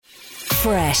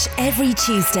fresh every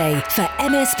Tuesday for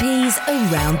MSPs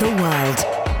around the world.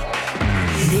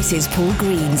 This is Paul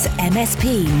Green's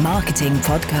MSP Marketing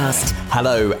Podcast.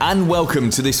 Hello and welcome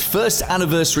to this first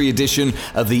anniversary edition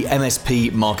of the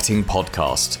MSP Marketing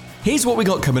Podcast. Here's what we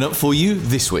got coming up for you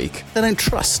this week. They don't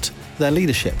trust their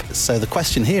leadership. So the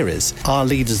question here is, are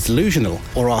leaders delusional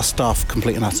or are staff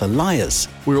complete and utter liars?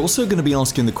 We're also going to be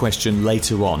asking the question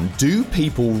later on, do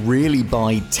people really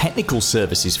buy technical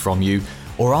services from you,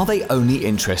 or are they only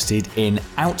interested in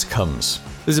outcomes?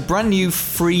 There's a brand new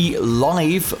free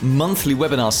live monthly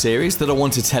webinar series that I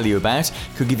want to tell you about.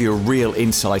 Could give you a real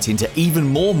insight into even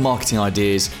more marketing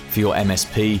ideas for your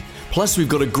MSP. Plus, we've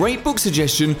got a great book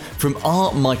suggestion from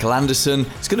R. Michael Anderson.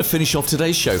 It's going to finish off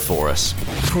today's show for us.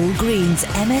 Paul Green's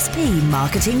MSP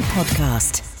Marketing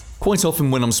Podcast. Quite often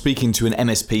when I'm speaking to an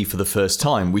MSP for the first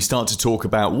time, we start to talk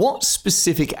about what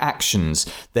specific actions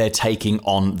they're taking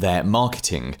on their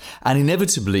marketing. And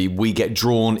inevitably, we get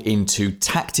drawn into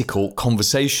tactical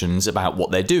conversations about what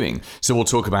they're doing. So we'll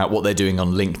talk about what they're doing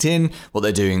on LinkedIn, what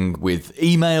they're doing with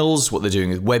emails, what they're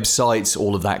doing with websites,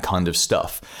 all of that kind of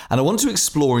stuff. And I want to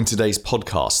explore in today's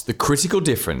podcast the critical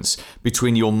difference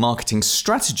between your marketing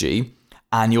strategy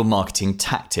and your marketing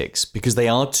tactics, because they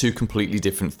are two completely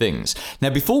different things. Now,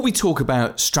 before we talk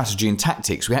about strategy and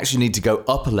tactics, we actually need to go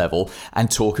up a level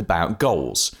and talk about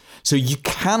goals. So you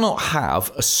cannot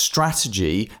have a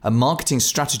strategy, a marketing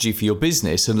strategy for your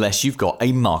business unless you've got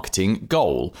a marketing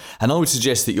goal. And I would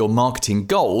suggest that your marketing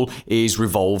goal is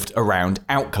revolved around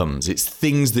outcomes. It's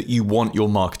things that you want your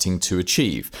marketing to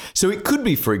achieve. So it could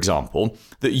be, for example,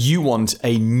 that you want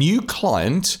a new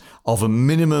client of a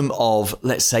minimum of,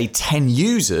 let's say, 10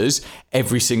 users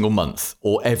every single month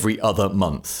or every other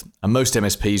month. And most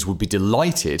MSPs would be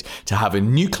delighted to have a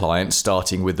new client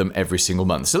starting with them every single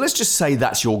month. So let's just say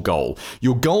that's your goal.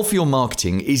 Your goal for your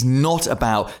marketing is not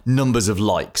about numbers of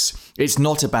likes. It's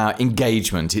not about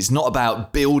engagement. It's not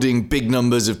about building big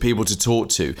numbers of people to talk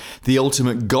to. The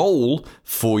ultimate goal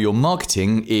for your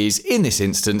marketing is, in this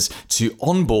instance, to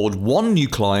onboard one new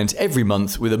client every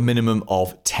month with a minimum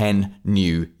of 10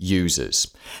 new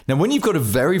users. Now, when you've got a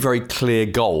very, very clear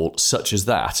goal such as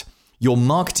that, your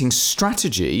marketing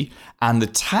strategy and the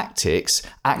tactics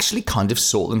actually kind of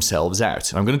sort themselves out.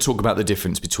 And I'm going to talk about the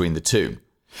difference between the two.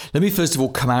 Let me first of all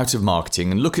come out of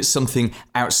marketing and look at something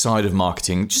outside of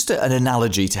marketing, just an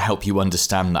analogy to help you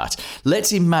understand that.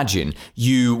 Let's imagine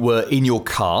you were in your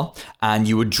car and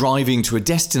you were driving to a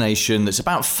destination that's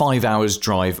about 5 hours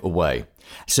drive away.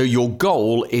 So your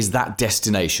goal is that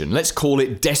destination. Let's call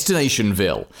it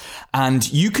Destinationville.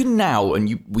 And you can now,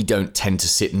 and we don't tend to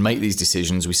sit and make these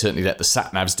decisions, we certainly let the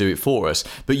sat-navs do it for us,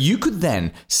 but you could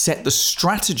then set the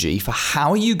strategy for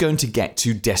how are you going to get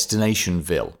to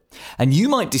Destinationville. And you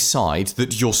might decide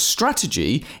that your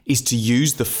strategy is to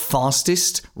use the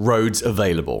fastest roads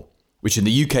available, which in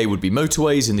the UK would be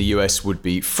motorways, in the US would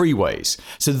be freeways.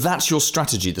 So that's your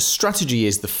strategy. The strategy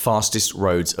is the fastest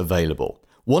roads available.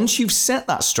 Once you've set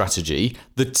that strategy,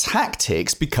 the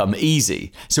tactics become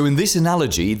easy. So in this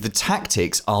analogy, the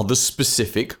tactics are the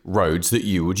specific roads that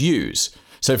you would use.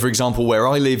 So for example, where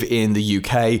I live in the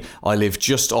UK, I live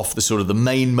just off the sort of the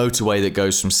main motorway that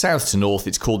goes from south to north.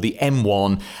 It's called the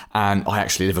M1, and I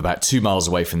actually live about 2 miles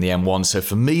away from the M1. So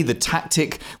for me, the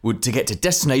tactic to get to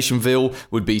Destinationville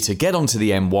would be to get onto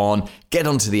the M1, get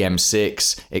onto the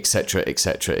M6, etc.,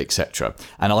 etc., etc.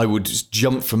 And I would just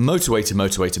jump from motorway to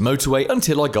motorway to motorway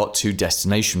until I got to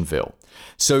Destinationville.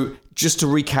 So just to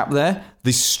recap there,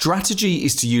 the strategy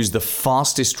is to use the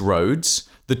fastest roads.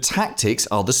 The tactics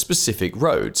are the specific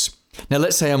roads. Now,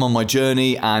 let's say I'm on my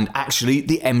journey and actually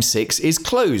the M6 is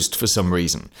closed for some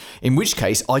reason, in which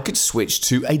case I could switch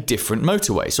to a different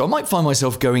motorway. So I might find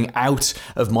myself going out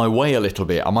of my way a little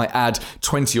bit. I might add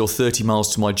 20 or 30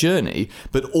 miles to my journey,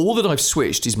 but all that I've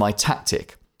switched is my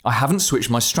tactic. I haven't switched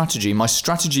my strategy. My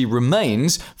strategy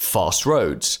remains fast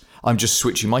roads. I'm just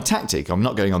switching my tactic. I'm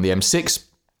not going on the M6.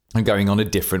 I'm going on a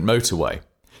different motorway.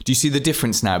 Do you see the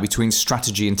difference now between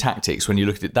strategy and tactics when you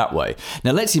look at it that way?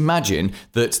 Now let's imagine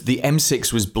that the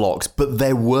M6 was blocked, but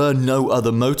there were no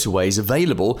other motorways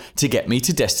available to get me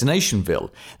to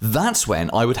Destinationville. That's when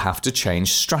I would have to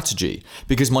change strategy,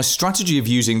 because my strategy of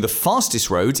using the fastest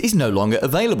roads is no longer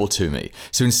available to me.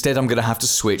 So instead I'm going to have to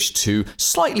switch to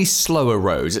slightly slower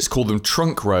roads. Let's call them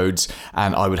trunk roads,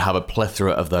 and I would have a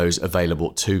plethora of those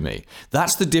available to me.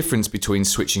 That's the difference between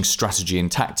switching strategy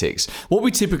and tactics. What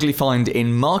we typically find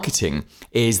in marketing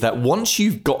is that once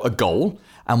you've got a goal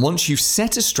and once you've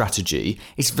set a strategy,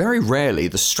 it's very rarely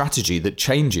the strategy that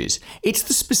changes. It's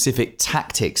the specific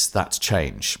tactics that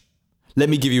change. Let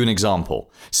me give you an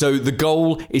example. So the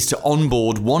goal is to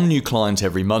onboard one new client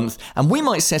every month, and we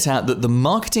might set out that the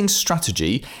marketing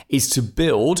strategy is to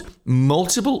build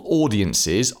multiple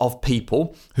audiences of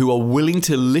people who are willing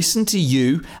to listen to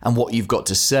you and what you've got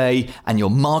to say and your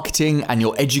marketing and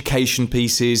your education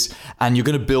pieces, and you're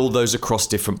going to build those across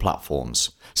different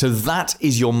platforms. So that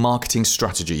is your marketing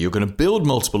strategy. You're going to build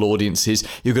multiple audiences,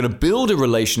 you're going to build a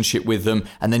relationship with them,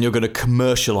 and then you're going to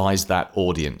commercialize that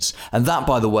audience. And that,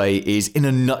 by the way, is in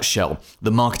a nutshell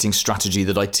the marketing strategy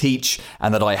that I teach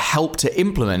and that I help to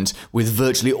implement with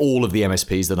virtually all of the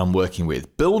MSPs that I'm working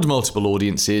with. Build multiple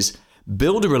audiences,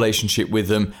 build a relationship with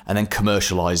them, and then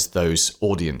commercialize those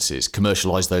audiences,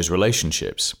 commercialize those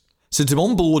relationships. So to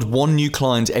onboard one new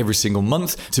client every single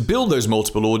month, to build those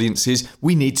multiple audiences,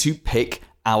 we need to pick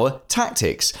our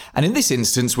tactics. And in this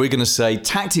instance, we're going to say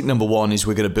tactic number 1 is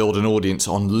we're going to build an audience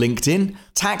on LinkedIn.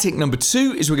 Tactic number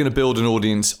 2 is we're going to build an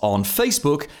audience on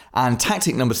Facebook. And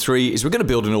tactic number 3 is we're going to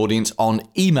build an audience on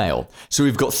email. So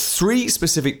we've got 3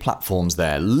 specific platforms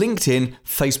there: LinkedIn,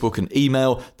 Facebook, and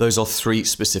email. Those are 3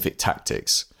 specific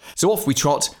tactics. So off we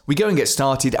trot, we go and get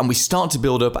started, and we start to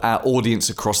build up our audience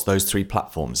across those 3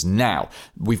 platforms. Now,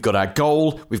 we've got our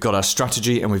goal, we've got our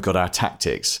strategy, and we've got our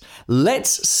tactics.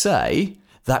 Let's say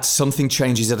that something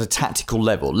changes at a tactical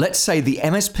level. Let's say the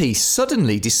MSP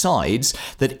suddenly decides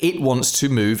that it wants to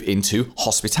move into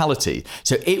hospitality.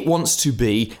 So it wants to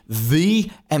be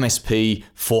the MSP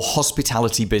for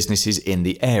hospitality businesses in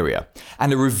the area.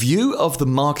 And a review of the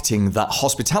marketing that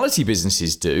hospitality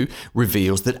businesses do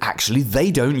reveals that actually they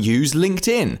don't use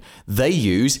LinkedIn. They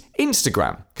use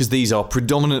Instagram, because these are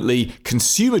predominantly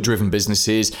consumer-driven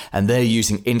businesses and they're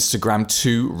using Instagram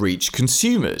to reach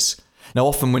consumers. Now,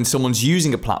 often when someone's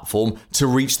using a platform to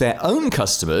reach their own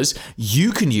customers,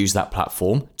 you can use that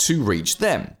platform to reach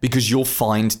them, because you'll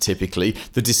find typically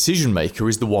the decision maker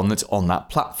is the one that's on that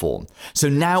platform. So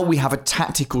now we have a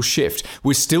tactical shift.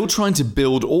 We're still trying to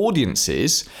build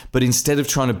audiences, but instead of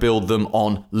trying to build them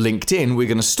on LinkedIn, we're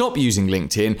going to stop using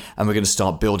LinkedIn and we're going to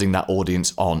start building that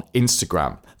audience on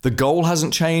Instagram. The goal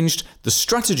hasn't changed, the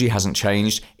strategy hasn't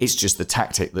changed, it's just the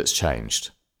tactic that's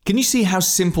changed. Can you see how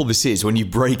simple this is when you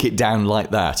break it down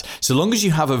like that? So long as you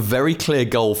have a very clear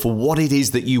goal for what it is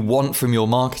that you want from your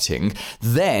marketing,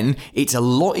 then it's a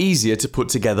lot easier to put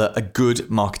together a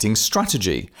good marketing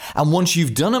strategy. And once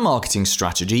you've done a marketing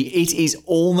strategy, it is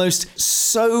almost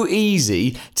so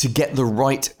easy to get the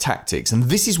right tactics. And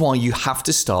this is why you have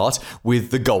to start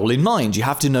with the goal in mind. You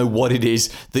have to know what it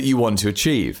is that you want to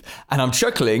achieve. And I'm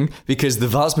chuckling because the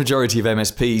vast majority of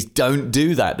MSPs don't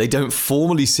do that. They don't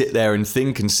formally sit there and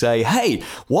think and say, hey,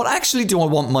 what actually do I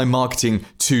want my marketing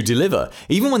to deliver?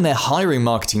 Even when they're hiring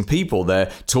marketing people, they're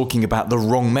talking about the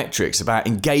wrong metrics, about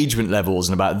engagement levels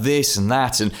and about this and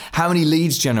that and how many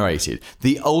leads generated.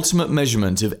 The ultimate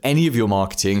measurement of any of your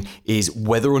marketing is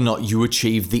whether or not you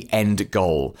achieve the end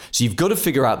goal. So you've got to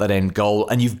figure out that end goal,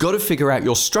 and you've got to figure out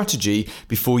your strategy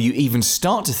before you even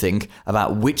start to think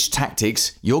about which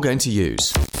tactics you're going to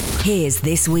use. Here's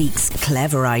this week's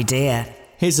clever idea.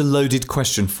 Here's a loaded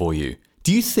question for you.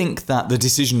 Do you think that the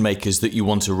decision makers that you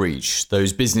want to reach,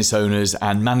 those business owners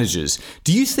and managers,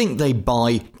 do you think they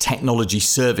buy technology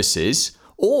services,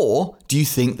 or do you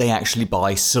think they actually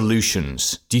buy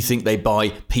solutions? Do you think they buy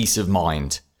peace of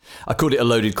mind? I called it a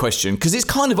loaded question because it's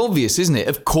kind of obvious, isn't it?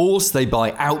 Of course they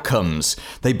buy outcomes,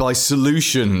 they buy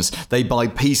solutions, they buy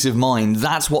peace of mind.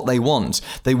 That's what they want.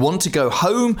 They want to go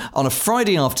home on a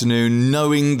Friday afternoon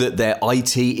knowing that their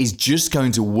IT is just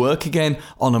going to work again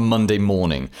on a Monday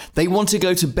morning. They want to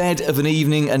go to bed of an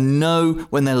evening and know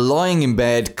when they're lying in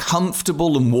bed,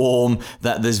 comfortable and warm,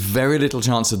 that there's very little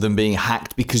chance of them being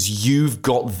hacked because you've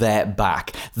got their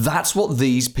back. That's what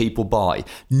these people buy.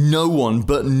 No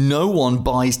one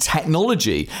buys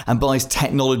technology and buys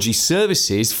technology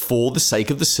services for the sake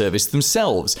of the service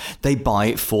themselves. They buy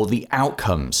it for the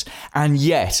outcomes. And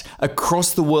yet,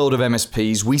 across the world of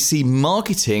MSPs, we see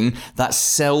marketing that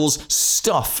sells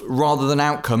stuff rather than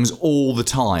outcomes all the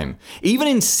time. Even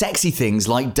in sexy things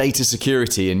like data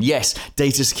security, and yes,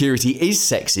 data security is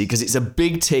sexy because it's a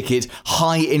big ticket,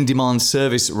 high in demand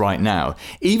service right now.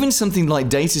 Even something like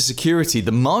data security,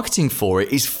 the marketing for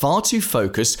it is far too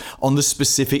focused on the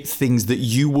specific things that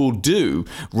you will do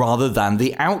rather than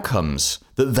the outcomes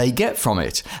that they get from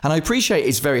it. And I appreciate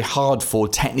it's very hard for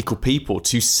technical people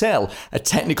to sell a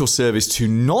technical service to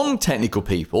non-technical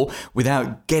people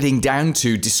without getting down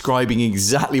to describing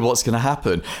exactly what's going to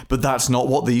happen, but that's not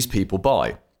what these people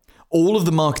buy. All of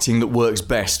the marketing that works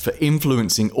best for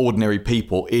influencing ordinary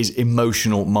people is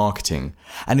emotional marketing.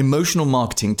 And emotional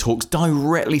marketing talks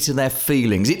directly to their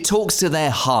feelings. It talks to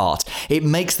their heart. It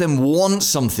makes them want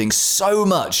something so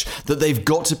much that they've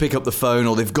got to pick up the phone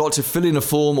or they've got to fill in a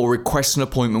form or request an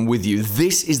appointment with you.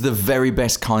 This is the very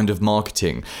best kind of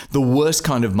marketing. The worst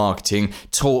kind of marketing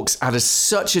talks at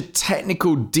such a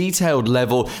technical, detailed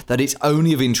level that it's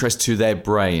only of interest to their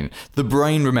brain. The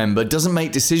brain, remember, doesn't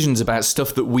make decisions about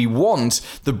stuff that we want.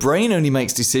 The brain only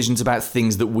makes decisions about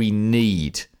things that we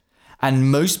need.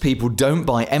 And most people don't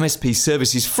buy MSP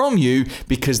services from you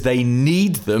because they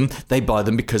need them. They buy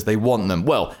them because they want them.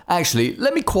 Well, actually,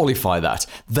 let me qualify that.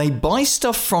 They buy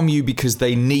stuff from you because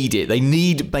they need it. They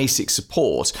need basic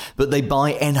support, but they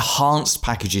buy enhanced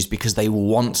packages because they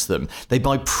want them. They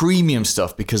buy premium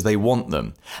stuff because they want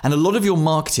them. And a lot of your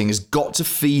marketing has got to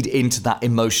feed into that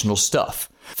emotional stuff.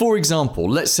 For example,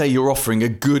 let's say you're offering a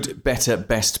good, better,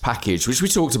 best package, which we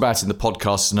talked about in the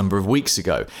podcast a number of weeks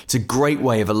ago. It's a great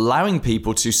way of allowing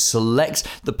people to select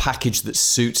the package that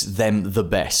suits them the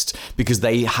best because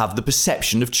they have the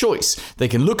perception of choice. They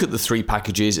can look at the 3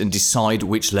 packages and decide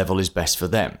which level is best for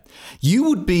them. You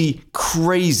would be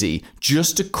crazy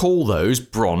just to call those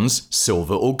bronze,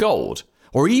 silver, or gold.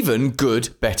 Or even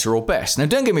good, better, or best. Now,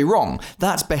 don't get me wrong,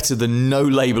 that's better than no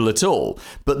label at all.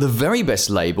 But the very best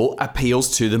label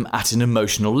appeals to them at an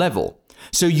emotional level.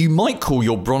 So you might call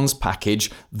your bronze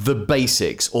package the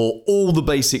basics or all the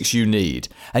basics you need.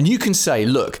 And you can say,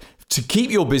 look, to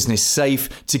keep your business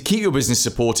safe, to keep your business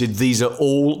supported, these are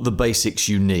all the basics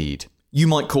you need. You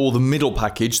might call the middle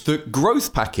package the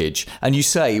growth package, and you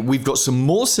say, we've got some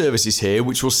more services here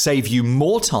which will save you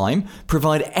more time,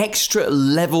 provide extra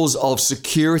levels of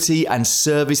security and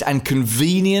service and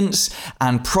convenience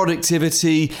and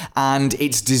productivity, and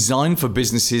it's designed for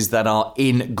businesses that are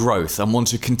in growth and want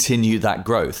to continue that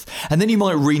growth. And then you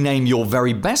might rename your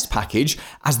very best package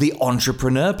as the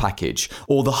entrepreneur package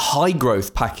or the high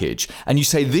growth package, and you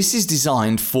say this is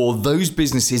designed for those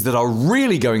businesses that are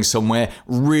really going somewhere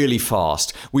really fast.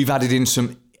 We've added in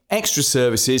some extra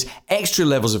services, extra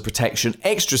levels of protection,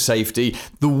 extra safety,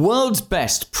 the world's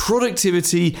best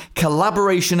productivity,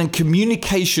 collaboration, and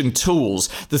communication tools,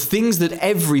 the things that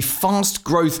every fast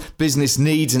growth business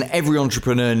needs and every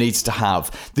entrepreneur needs to have.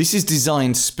 This is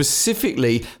designed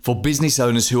specifically for business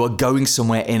owners who are going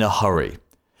somewhere in a hurry.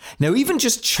 Now, even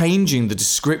just changing the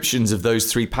descriptions of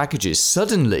those 3 packages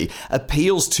suddenly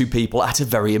appeals to people at a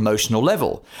very emotional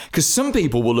level. Because some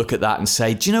people will look at that and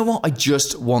say, do you know what? I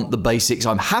just want the basics.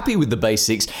 I'm happy with the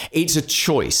basics. It's a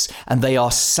choice. And they are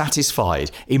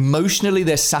satisfied. Emotionally,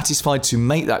 they're satisfied to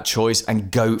make that choice and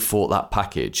go for that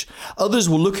package. Others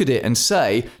will look at it and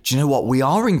say, do you know what? We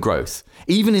are in growth.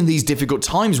 Even in these difficult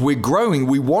times, we're growing.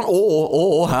 We want,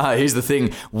 here's the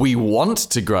thing, we want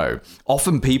to grow.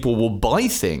 Often people will buy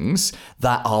things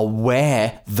that are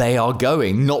where they are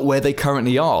going, not where they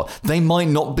currently are. They might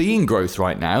not be in growth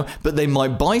right now, but they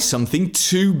might buy something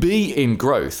to be in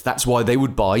growth. That's why they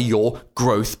would buy your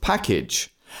growth package.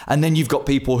 And then you've got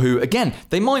people who, again,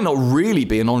 they might not really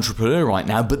be an entrepreneur right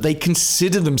now, but they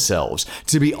consider themselves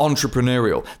to be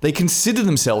entrepreneurial. They consider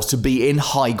themselves to be in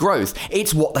high growth.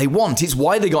 It's what they want. It's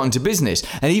why they got into business.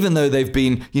 And even though they've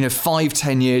been,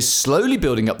 5-10 years slowly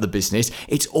building up the business,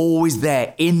 it's always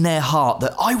there in their heart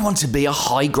that I want to be a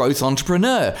high growth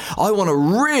entrepreneur. I want to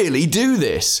really do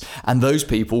this. And those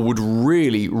people would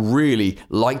really, really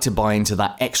like to buy into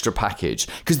that extra package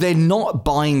because they're not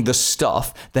buying the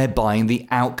stuff, they're buying the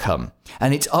outcome.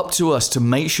 And it's up to us to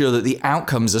make sure that the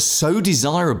outcomes are so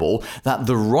desirable that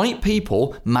the right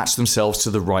people match themselves to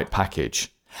the right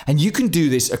package. And you can do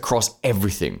this across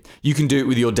everything. You can do it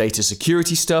with your data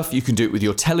security stuff. You can do it with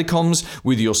your telecoms,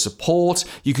 with your support.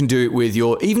 You can do it with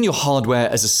even your hardware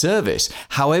as a service.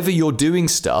 However you're doing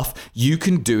stuff, you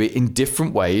can do it in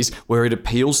different ways where it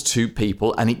appeals to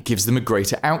people and it gives them a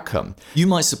greater outcome. You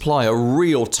might supply a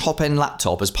real top-end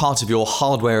laptop as part of your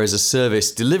hardware as a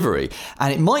service delivery.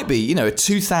 And it might be, a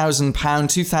 £2,000,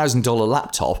 $2,000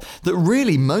 laptop that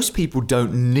really most people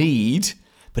don't need.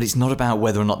 But it's not about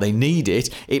whether or not they need it.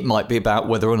 It might be about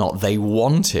whether or not they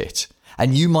want it.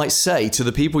 And you might say to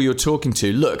the people you're talking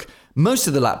to, look, most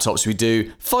of the laptops we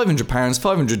do, £500,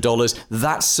 $500,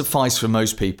 that's suffice for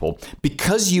most people.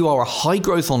 Because you are a high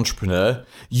growth entrepreneur,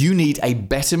 you need a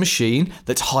better machine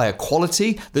that's higher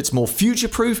quality, that's more future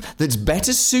proof, that's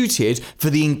better suited for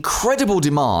the incredible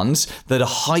demands that a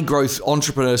high growth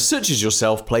entrepreneur such as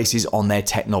yourself places on their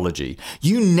technology.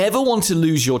 You never want to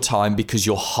lose your time because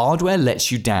your hardware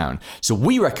lets you down. So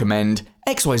we recommend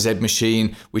XYZ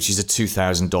machine, which is a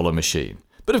 $2,000 machine.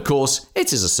 But of course,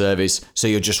 it's as a service, so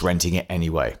you're just renting it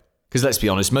anyway. Because let's be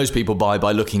honest, most people buy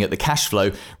by looking at the cash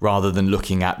flow rather than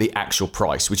looking at the actual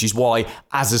price, which is why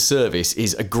as a service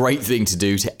is a great thing to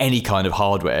do to any kind of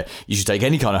hardware. You should take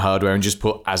any kind of hardware and just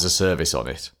put as a service on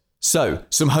it. So,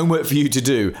 some homework for you to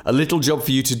do, a little job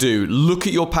for you to do. Look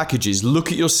at your packages,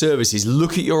 look at your services,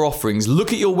 look at your offerings,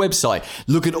 look at your website,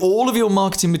 look at all of your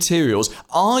marketing materials.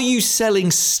 Are you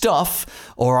selling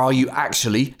stuff or are you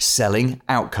actually selling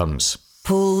outcomes?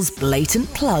 Paul's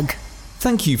blatant plug.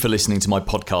 Thank you for listening to my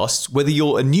podcast. Whether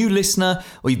you're a new listener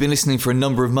or you've been listening for a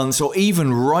number of months or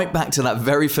even right back to that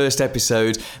very first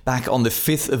episode back on the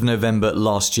 5th of November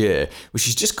last year, which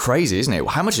is just crazy, isn't it?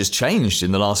 How much has changed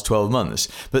in the last 12 months?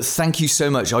 But thank you so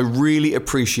much. I really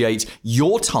appreciate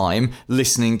your time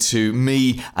listening to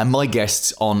me and my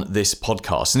guests on this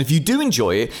podcast. And if you do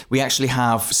enjoy it, we actually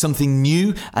have something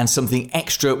new and something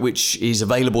extra which is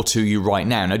available to you right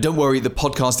now. Now, don't worry, the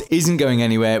podcast isn't going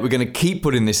anywhere. We're going to keep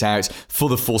putting this out for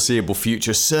the foreseeable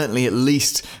future, certainly at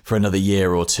least for another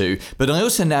year or two. But I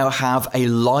also now have a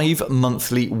live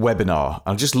monthly webinar.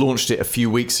 I just launched it a few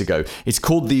weeks ago. It's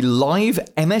called the Live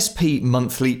MSP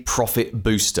Monthly Profit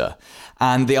Booster.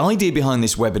 And the idea behind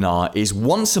this webinar is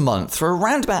once a month, for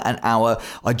around about an hour,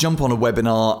 I jump on a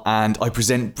webinar and I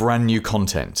present brand new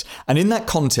content. And in that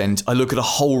content, I look at a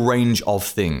whole range of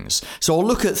things. So I'll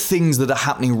look at things that are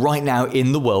happening right now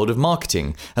in the world of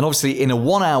marketing. And obviously in a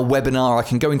 1 hour webinar, I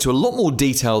can go into a lot more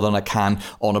detail than I can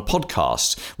on a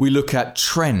podcast. We look at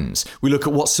trends. We look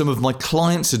at what some of my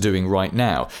clients are doing right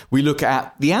now. We look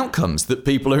at the outcomes that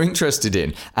people are interested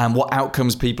in and what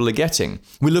outcomes people are getting.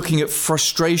 We're looking at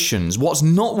frustrations, what's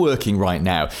not working right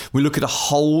now. We look at a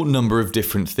whole number of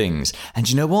different things. And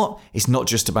you know what? It's not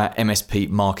just about MSP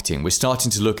marketing. We're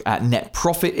starting to look at net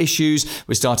profit issues.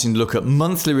 We're starting to look at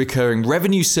monthly recurring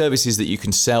revenue services that you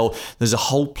can sell. There's a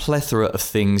whole plethora of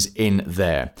things in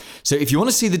there. So if you want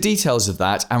to see the details of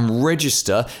that and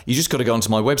register, you just got to go onto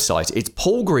my website. It's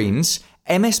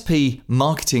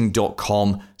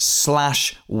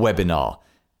paulgreens.mspmarketing.com/webinar.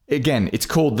 Again, it's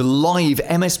called the Live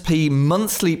MSP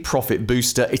Monthly Profit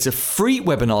Booster. It's a free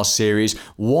webinar series,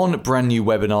 one brand new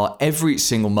webinar every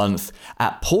single month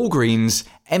at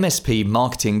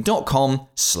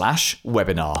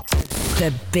paulgreens.mspmarketing.com/webinar.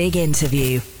 The big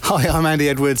interview. Hi, I'm Andy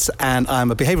Edwards and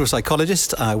I'm a behavioural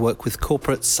psychologist. I work with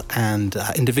corporates and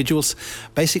individuals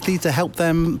basically to help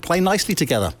them play nicely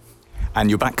together. And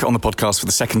you're back on the podcast for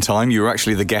the second time. You were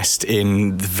actually the guest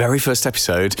in the very first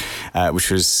episode,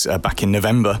 which was back in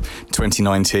November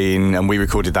 2019, and we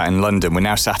recorded that in London. We're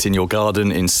now sat in your garden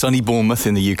in sunny Bournemouth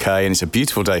in the UK, and it's a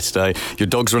beautiful day today. Your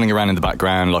dog's running around in the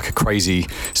background like a crazy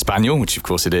spaniel, which of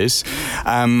course it is.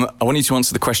 I want you to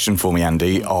answer the question for me,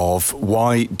 Andy, of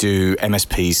why do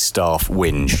MSP's staff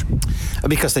whinge?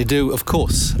 Because they do, of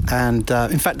course. And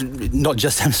in fact, not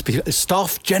just MSP,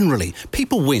 staff generally.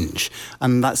 People whinge,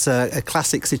 and that's a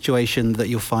classic situation that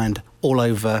you'll find all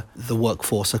over the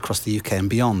workforce across the UK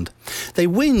and beyond. They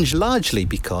whinge largely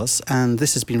because, and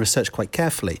this has been researched quite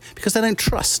carefully, because they don't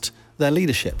trust their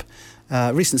leadership.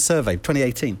 A recent survey,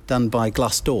 2018, done by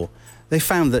Glassdoor, they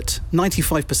found that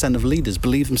 95% of leaders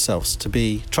believe themselves to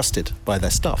be trusted by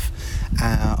their staff.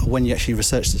 When you actually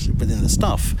research this within the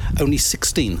staff, only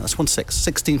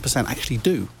 16% actually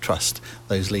do trust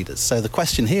those leaders. So the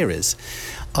question here is,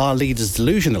 are leaders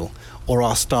delusional or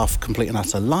are staff complete and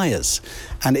utter liars?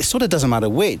 And it sort of doesn't matter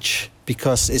which,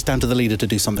 because it's down to the leader to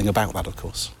do something about that, of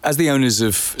course. As the owners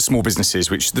of small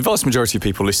businesses, which the vast majority of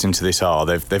people listening to this are,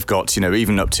 they've got,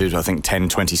 even up to, I think, 10,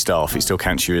 20 staff. It still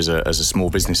counts you as a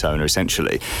small business owner,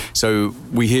 essentially. So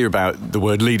we hear about the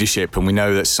word leadership, and we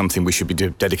know that's something we should be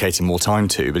dedicating more time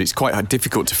to, but it's quite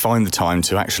difficult to find the time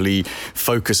to actually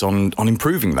focus on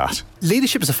improving that.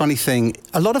 Leadership is a funny thing.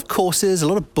 A lot of courses, a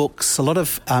lot of books, a lot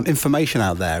of information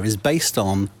out there is based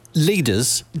on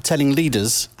leaders telling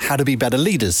leaders how to be better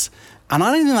leaders. And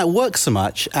I don't think that works so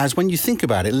much as when you think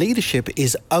about it, leadership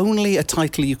is only a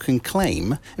title you can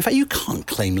claim. In fact, you can't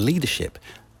claim leadership.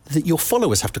 Your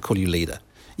followers have to call you leader.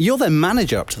 You're their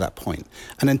manager up to that point.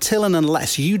 And until and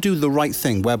unless you do the right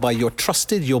thing, whereby you're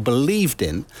trusted, you're believed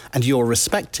in, and you're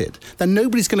respected, then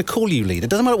nobody's going to call you leader.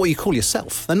 It doesn't matter what you call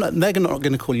yourself. They're not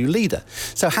going to call you leader.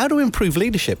 So how to improve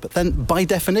leadership? But then by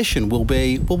definition will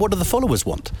be, well, what do the followers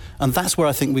want? And that's where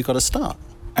I think we've got to start.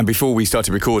 And before we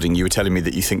started recording, you were telling me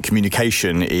that you think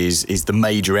communication is the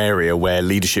major area where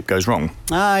leadership goes wrong.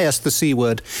 Ah, yes, the C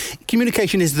word.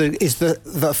 Communication is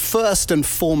the first and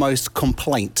foremost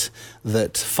complaint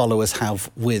that followers have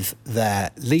with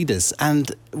their leaders.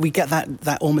 And we get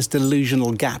that almost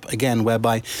delusional gap again,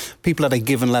 whereby people at a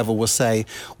given level will say,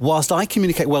 whilst I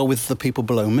communicate well with the people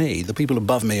below me, the people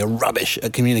above me are rubbish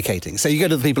at communicating. So you go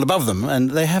to the people above them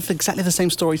and they have exactly the same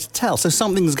story to tell. So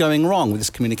something's going wrong with this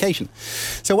communication.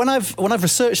 So when I've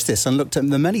researched this and looked at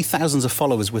the many thousands of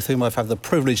followers with whom I've had the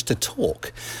privilege to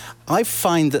talk, I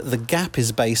find that the gap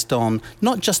is based on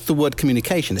not just the word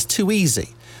communication. It's too easy.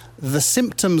 The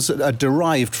symptoms are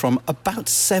derived from about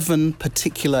 7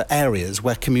 particular areas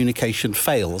where communication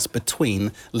fails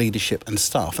between leadership and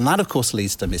staff. And that, of course,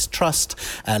 leads to mistrust,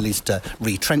 leads to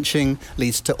retrenching,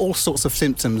 leads to all sorts of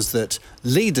symptoms that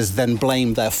leaders then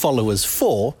blame their followers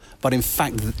for, but in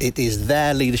fact, it is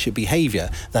their leadership behaviour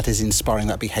that is inspiring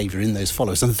that behaviour in those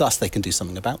followers, and thus they can do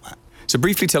something about that. So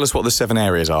briefly tell us what the 7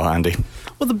 areas are, Andy.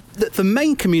 Well, the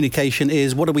main communication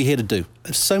is, what are we here to do?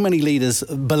 So many leaders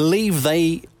believe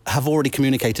they have already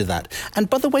communicated that. And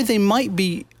by the way, they might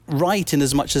be right in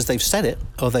as much as they've said it,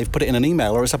 or they've put it in an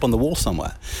email, or it's up on the wall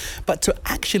somewhere. But to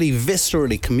actually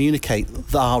viscerally communicate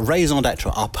our raison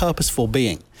d'etre, our purpose for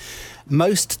being,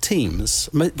 most teams,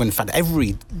 in fact,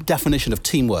 every definition of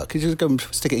teamwork, you just go and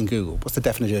stick it in Google, what's the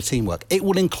definition of teamwork? It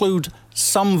will include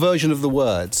some version of the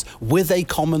words with a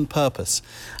common purpose.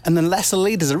 And unless the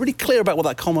leaders are really clear about what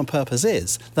that common purpose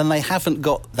is, then they haven't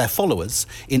got their followers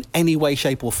in any way,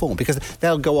 shape or form, because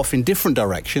they'll go off in different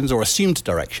directions or assumed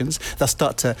directions. They'll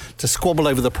start to squabble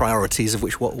over the priorities of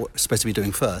what we're supposed to be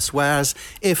doing first. Whereas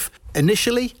if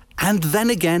initially, and then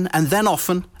again, and then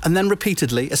often, and then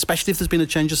repeatedly, especially if there's been a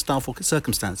change of staff or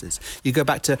circumstances, you go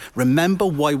back to remember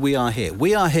why we are here.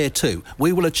 We are here too.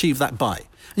 We will achieve that by.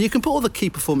 And you can put all the key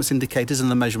performance indicators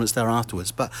and the measurements there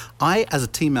afterwards. But I, as a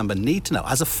team member, need to know,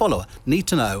 as a follower, need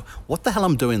to know what the hell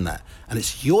I'm doing there. And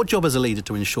it's your job as a leader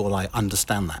to ensure I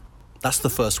understand that. That's the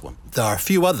first one. There are a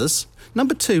few others.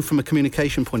 Number 2, from a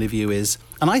communication point of view is,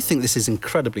 and I think this is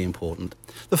incredibly important,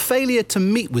 the failure to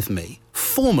meet with me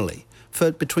formally for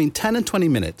between 10 and 20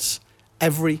 minutes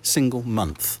every single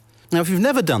month. Now, if you've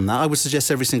never done that, I would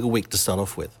suggest every single week to start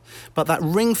off with. But that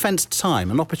ring-fenced time,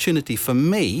 an opportunity for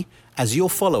me as your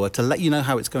follower to let you know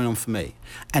how it's going on for me,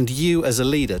 and you as a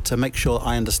leader to make sure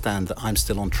I understand that I'm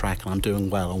still on track and I'm doing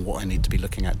well and what I need to be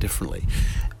looking at differently.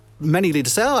 Many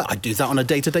leaders say, I do that on a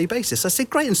day-to-day basis. I say,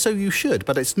 great, and so you should,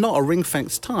 but it's not a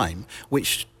ring-fenced time,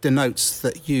 which denotes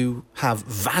that you have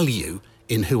value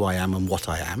in who I am and what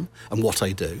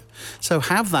I do. So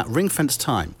have that ring-fenced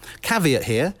time. Caveat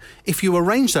here, if you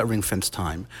arrange that ring-fenced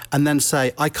time and then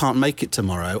say, I can't make it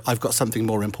tomorrow, I've got something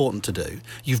more important to do,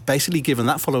 you've basically given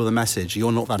that follower the message,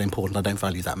 you're not that important, I don't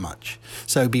value that much.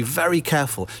 So be very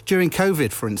careful. During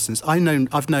COVID, for instance, I've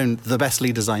known the best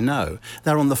leaders I know,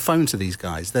 they're on the phone to these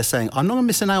guys. They're saying, I'm not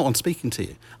missing out on speaking to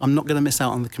you. I'm not going to miss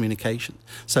out on the communication.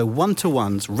 So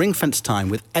one-to-ones, ring-fenced time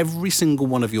with every single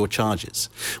one of your charges,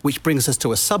 which brings us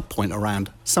to a sub-point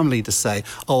around, some leaders say,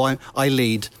 I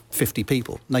lead 50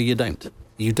 people. No, you don't.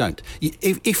 You don't.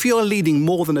 If you're leading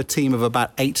more than a team of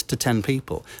about 8 to 10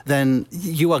 people, then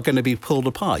you are going to be pulled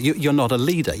apart. You're not a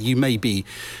leader.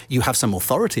 You have some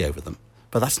authority over them,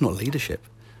 but that's not leadership.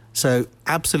 So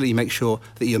absolutely make sure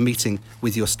that you're meeting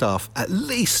with your staff at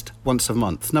least once a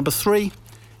month. Number 3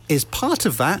 is part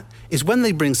of that is when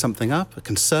they bring something up, a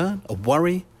concern, a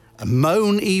worry, a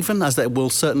moan even, as they will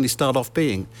certainly start off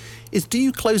being, is do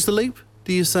you close the loop?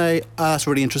 Do you say, that's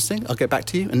really interesting, I'll get back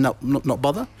to you, and not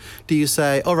bother? Do you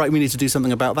say, all right, we need to do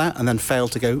something about that, and then fail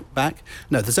to go back?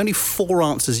 No, there's only 4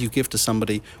 answers you give to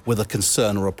somebody with a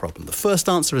concern or a problem. The first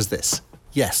answer is this: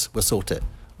 yes, we'll sort it.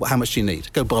 Well, how much do you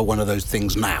need? Go buy one of those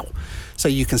things now. So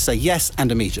you can say yes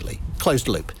and immediately. Closed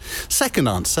loop. Second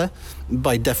answer,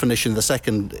 by definition, the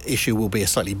second issue will be a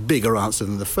slightly bigger answer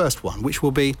than the first one, which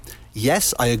will be,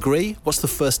 yes, I agree. What's the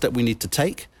first step we need to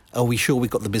take? Are we sure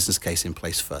we've got the business case in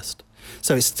place first?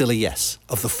 So it's still a yes.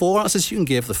 Of the 4 answers you can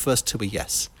give, the first 2 are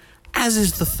yes. As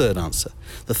is the third answer.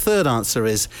 The third answer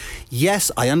is, yes,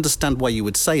 I understand why you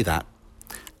would say that,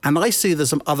 and I see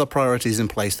there's some other priorities in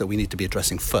place that we need to be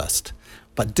addressing first.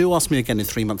 But do ask me again in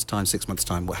 3 months' time, 6 months'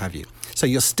 time, what have you. So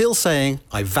you're still saying,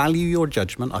 I value your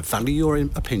judgment, I value your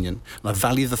opinion, and I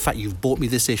value the fact you've brought me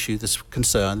this issue, this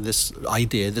concern, this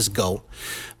idea, this goal.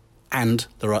 And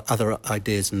there are other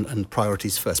ideas and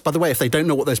priorities first. By the way, if they don't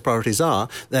know what those priorities are,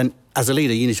 then as a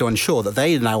leader, you need to ensure that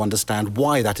they now understand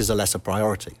why that is a lesser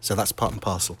priority. So that's part and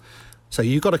parcel. So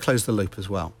you've got to close the loop as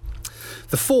well.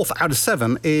 The 4th out of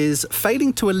 7 is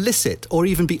failing to elicit or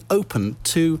even be open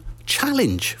to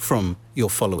challenge from your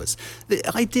followers. The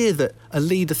idea that a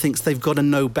leader thinks they've got to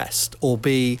know best or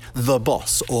be the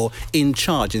boss or in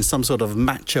charge in some sort of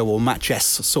macho or machess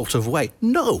sort of way.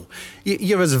 No,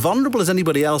 you're as vulnerable as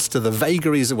anybody else to the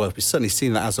vagaries. Well, we've certainly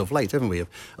seen that as of late, haven't we,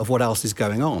 of what else is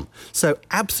going on. So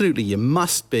absolutely, you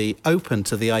must be open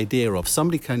to the idea of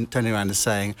somebody turning around and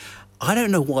saying, I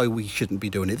don't know why we shouldn't be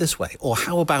doing it this way. Or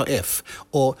how about if?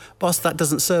 Or, boss, that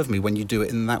doesn't serve me when you do it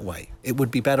in that way. It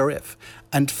would be better if.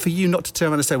 And for you not to turn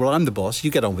around and say, well, I'm the boss, you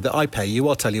get on with it, I pay you,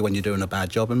 I'll tell you when you're doing a bad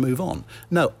job and move on.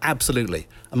 No, absolutely.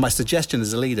 And my suggestion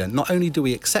as a leader, not only do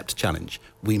we accept challenge,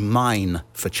 we mine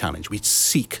for challenge. We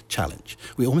seek challenge.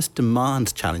 We almost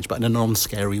demand challenge, but in a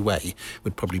non-scary way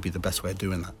would probably be the best way of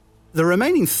doing that. The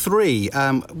remaining three,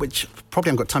 which probably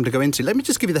haven't got time to go into, let me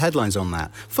just give you the headlines on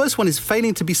that. First one is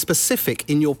failing to be specific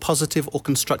in your positive or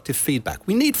constructive feedback.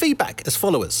 We need feedback as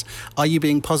followers. Are you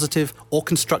being positive or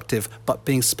constructive, but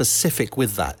being specific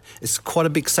with that? It's quite a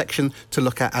big section to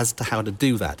look at as to how to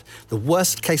do that. The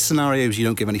worst case scenario is you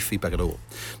don't give any feedback at all.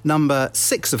 Number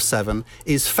 6 of 7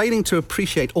 is failing to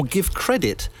appreciate or give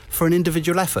credit for an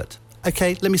individual effort.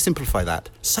 Okay, let me simplify that.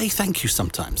 Say thank you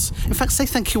sometimes. In fact, say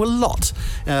thank you a lot.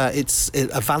 It's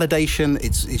a validation.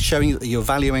 It's showing that you're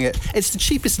valuing it. It's the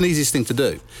cheapest and easiest thing to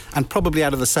do. And probably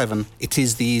out of the 7, it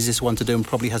is the easiest one to do and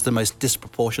probably has the most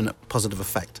disproportionate positive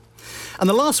effect. And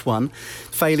the last one,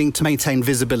 failing to maintain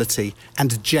visibility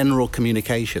and general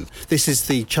communication. This is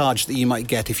the charge that you might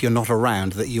get if you're not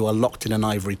around, that you are locked in an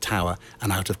ivory tower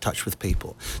and out of touch with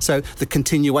people. So the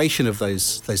continuation of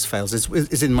those fails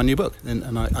is in my new book,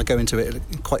 and I go into it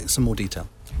in quite some more detail.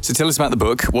 So tell us about the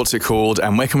book, what's it called,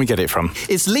 and where can we get it from?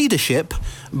 It's leadership,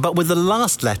 but with the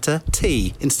last letter,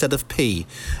 T, instead of P.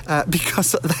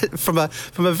 Because from a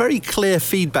very clear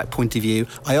feedback point of view,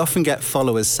 I often get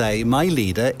followers say, my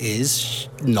leader is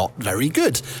not very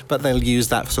good, but they'll use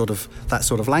that sort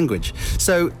of language.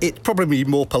 So it's probably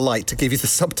more polite to give you the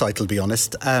subtitle, to be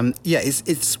honest.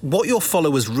 It's what your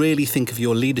followers really think of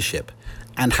your leadership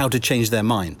and how to change their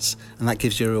minds. And that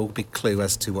gives you a real big clue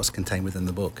as to what's contained within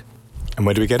the book. And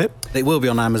where do we get it? It will be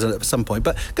on Amazon at some point,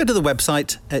 but go to the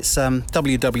website. It's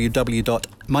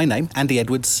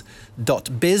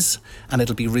www.mynameandyedwards.biz, and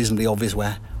it'll be reasonably obvious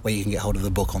where you can get hold of the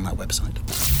book on that website.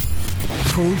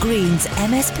 Paul Green's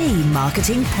MSP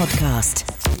Marketing Podcast.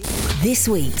 This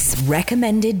week's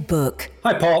recommended book.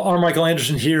 Hi, Paul. I'm Michael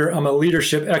Anderson here. I'm a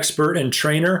leadership expert and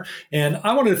trainer, and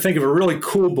I wanted to think of a really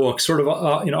cool book, sort of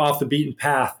off the beaten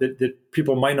path that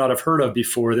people might not have heard of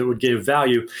before that would give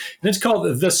value. And it's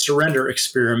called The Surrender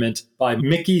Experiment by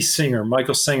Michael Singer.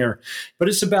 But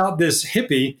it's about this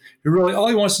hippie who really all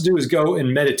he wants to do is go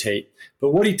and meditate.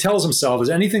 But what he tells himself is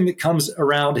anything that comes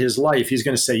around his life, he's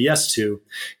going to say yes to.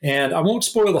 And I won't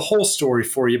spoil the whole story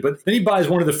for you, but then he buys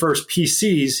one of the first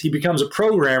PCs. He becomes a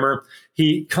programmer.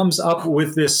 He comes up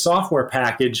with this software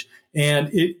package,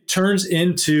 and it turns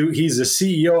into, he's the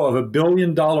CEO of $1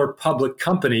 billion public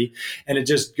company, and it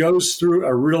just goes through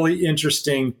a really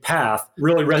interesting path.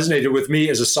 Really resonated with me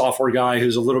as a software guy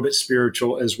who's a little bit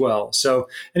spiritual as well. So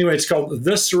anyway, it's called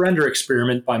The Surrender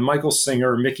Experiment by Michael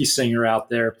Singer out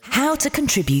there. How to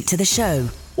contribute to the show.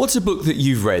 What's a book that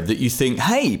you've read that you think,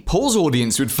 hey, Paul's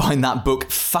audience would find that book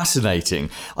fascinating?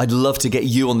 I'd love to get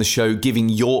you on the show giving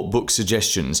your book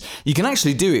suggestions. You can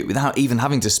actually do it without even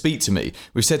having to speak to me.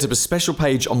 We've set up a special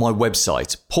page on my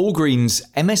website,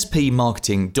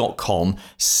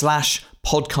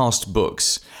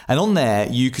 paulgreensmspmarketing.com/podcastbooks. And on there,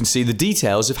 you can see the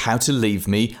details of how to leave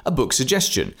me a book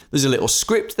suggestion. There's a little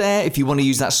script there if you want to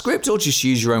use that script or just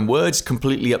use your own words,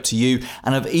 completely up to you.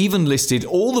 And I've even listed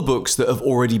all the books that have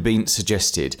already been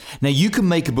suggested. Now, you can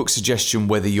make a book suggestion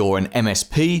whether you're an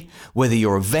MSP, whether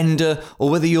you're a vendor, or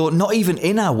whether you're not even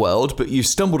in our world, but you've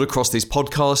stumbled across this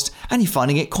podcast and you're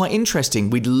finding it quite interesting.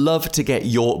 We'd love to get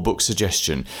your book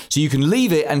suggestion. So you can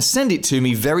leave it and send it to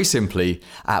me very simply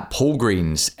at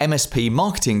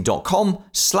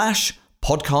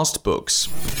paulgreensmspmarketing.com/podcastbooks.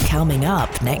 Coming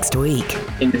up next week.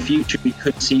 In the future, we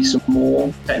could see some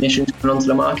more technicians coming onto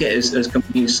the market as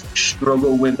companies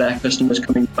struggle with their customers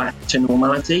coming back to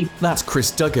normality. That's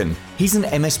Chris Duggan. He's an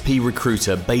MSP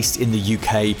recruiter based in the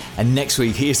UK, and next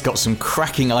week he has got some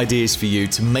cracking ideas for you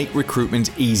to make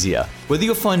recruitment easier. Whether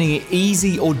you're finding it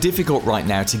easy or difficult right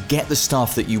now to get the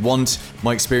staff that you want,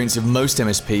 my experience of most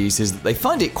MSPs is that they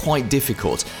find it quite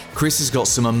difficult. Chris has got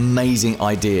some amazing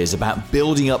ideas about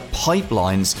building up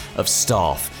pipelines of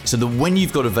staff so that when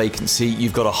you've got a vacancy,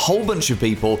 you've got a whole bunch of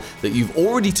people that you've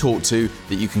already talked to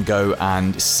that you can go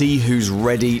and see who's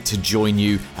ready to join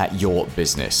you at your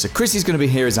business. So Chris is going to be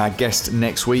here as our guest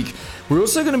next week. We're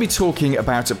also going to be talking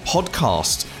about a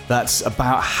podcast that's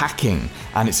about hacking,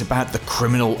 and it's about the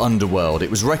criminal underworld.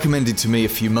 It was recommended to me a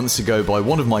few months ago by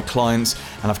one of my clients,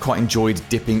 and I've quite enjoyed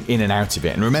dipping in and out of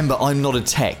it. And remember, I'm not a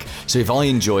tech, so if I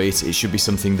enjoy it, it should be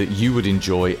something that you would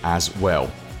enjoy as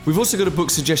well. We've also got a book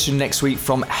suggestion next week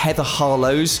from Heather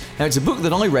Harlows. Now, it's a book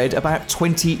that I read about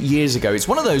 20 years ago. It's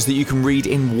one of those that you can read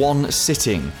in one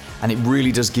sitting, and it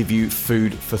really does give you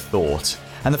food for thought.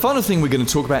 And the final thing we're going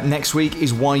to talk about next week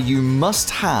is why you must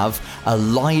have a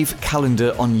live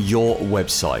calendar on your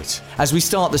website. As we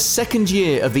start the second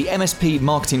year of the MSP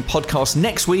Marketing Podcast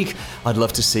next week, I'd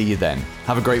love to see you then.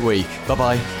 Have a great week.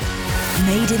 Bye-bye.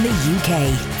 Made in the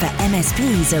UK for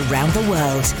MSPs around the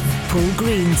world. Paul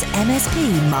Green's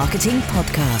MSP Marketing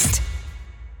Podcast.